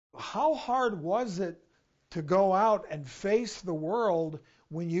how hard was it to go out and face the world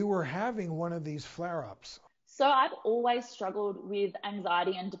when you were having one of these flare-ups? So I've always struggled with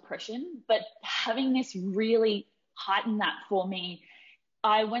anxiety and depression, but having this really heightened that for me.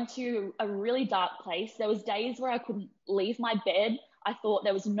 I went to a really dark place. There was days where I couldn't leave my bed. I thought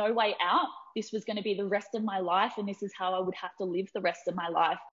there was no way out. This was going to be the rest of my life, and this is how I would have to live the rest of my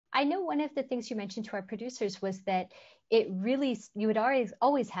life. I know one of the things you mentioned to our producers was that you had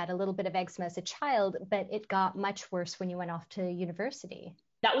always had a little bit of eczema as a child, but it got much worse when you went off to university.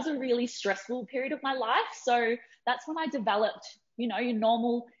 That was a really stressful period of my life. So that's when I developed, your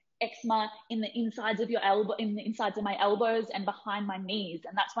normal eczema in the insides of my elbows and behind my knees.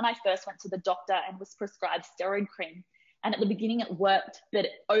 And that's when I first went to the doctor and was prescribed steroid cream. And at the beginning it worked, but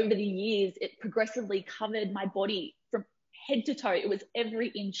over the years it progressively covered my body from head to toe. It was every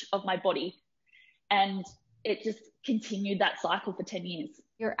inch of my body. And it just continued that cycle for 10 years.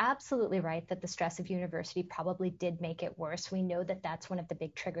 You're absolutely right that the stress of university probably did make it worse. We know that that's one of the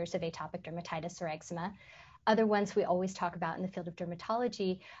big triggers of atopic dermatitis or eczema. Other ones we always talk about in the field of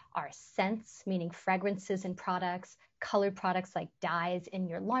dermatology are scents, meaning fragrances in products, colored products like dyes in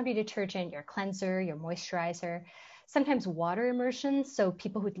your laundry detergent, your cleanser, your moisturizer. Sometimes water immersion, so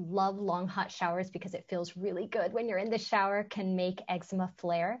people who love long hot showers because it feels really good when you're in the shower can make eczema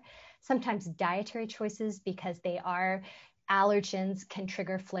flare. Sometimes dietary choices, because they are allergens, can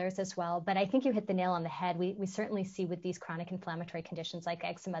trigger flares as well. But I think you hit the nail on the head. We certainly see with these chronic inflammatory conditions like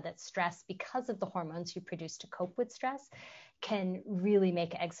eczema that stress, because of the hormones you produce to cope with stress, can really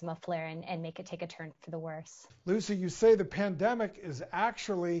make eczema flare and make it take a turn for the worse. Lucy, you say the pandemic is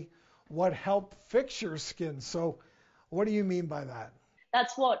actually what helped fix your skin. So what do you mean by that?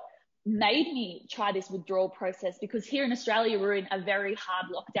 That's what made me try this withdrawal process, because here in Australia, we're in a very hard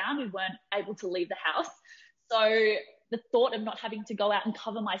lockdown. We weren't able to leave the house. So the thought of not having to go out and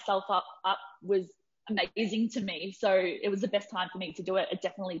cover myself up was amazing to me. So it was the best time for me to do it. It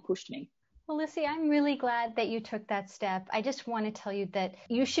definitely pushed me. Well, Lucy, I'm really glad that you took that step. I just want to tell you that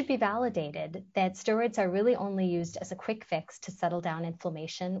you should be validated, that steroids are really only used as a quick fix to settle down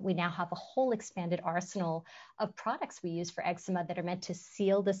inflammation. We now have a whole expanded arsenal of products we use for eczema that are meant to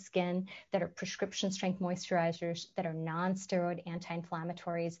seal the skin, that are prescription strength moisturizers, that are non-steroid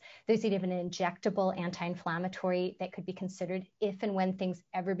anti-inflammatories. There's even an injectable anti-inflammatory that could be considered if and when things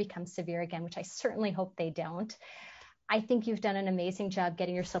ever become severe again, which I certainly hope they don't. I think you've done an amazing job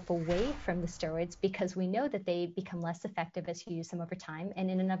getting yourself away from the steroids, because we know that they become less effective as you use them over time. And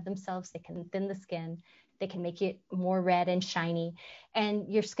in and of themselves, they can thin the skin. They can make it more red and shiny.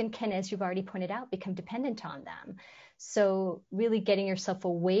 And your skin can, as you've already pointed out, become dependent on them. So really getting yourself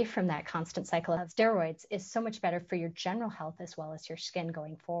away from that constant cycle of steroids is so much better for your general health as well as your skin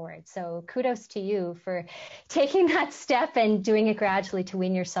going forward. So kudos to you for taking that step and doing it gradually to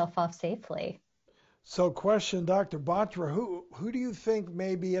wean yourself off safely. So question, Dr. Batra, who do you think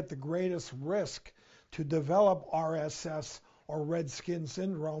may be at the greatest risk to develop RSS or red skin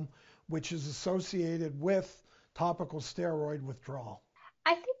syndrome, which is associated with topical steroid withdrawal?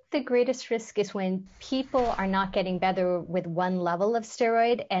 I think the greatest risk is when people are not getting better with one level of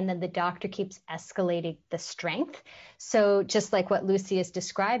steroid and then the doctor keeps escalating the strength. So just like what Lucy is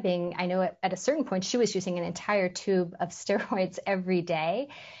describing, I know at a certain point she was using an entire tube of steroids every day.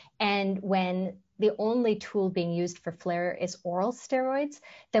 And when the only tool being used for flare is oral steroids,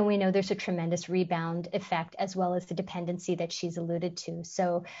 then we know there's a tremendous rebound effect as well as the dependency that she's alluded to.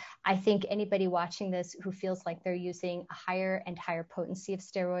 So I think anybody watching this who feels like they're using a higher and higher potency of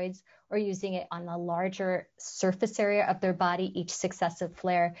steroids or using it on a larger surface area of their body each successive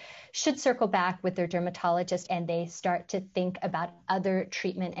flare should circle back with their dermatologist and they start to think about other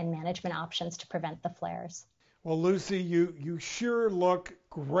treatment and management options to prevent the flares. Well, Lucy, you sure look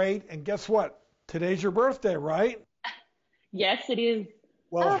great. And guess what? Today's your birthday, right? Yes, it is.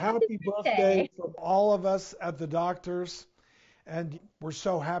 Well, happy birthday from all of us at the doctors. And we're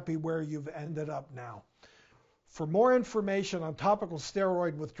so happy where you've ended up now. For more information on topical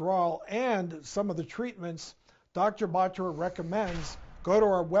steroid withdrawal and some of the treatments Dr. Batra recommends, go to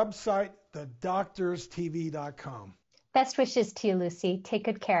our website, thedoctorstv.com. Best wishes to you, Lucy. Take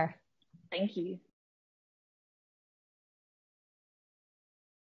good care. Thank you.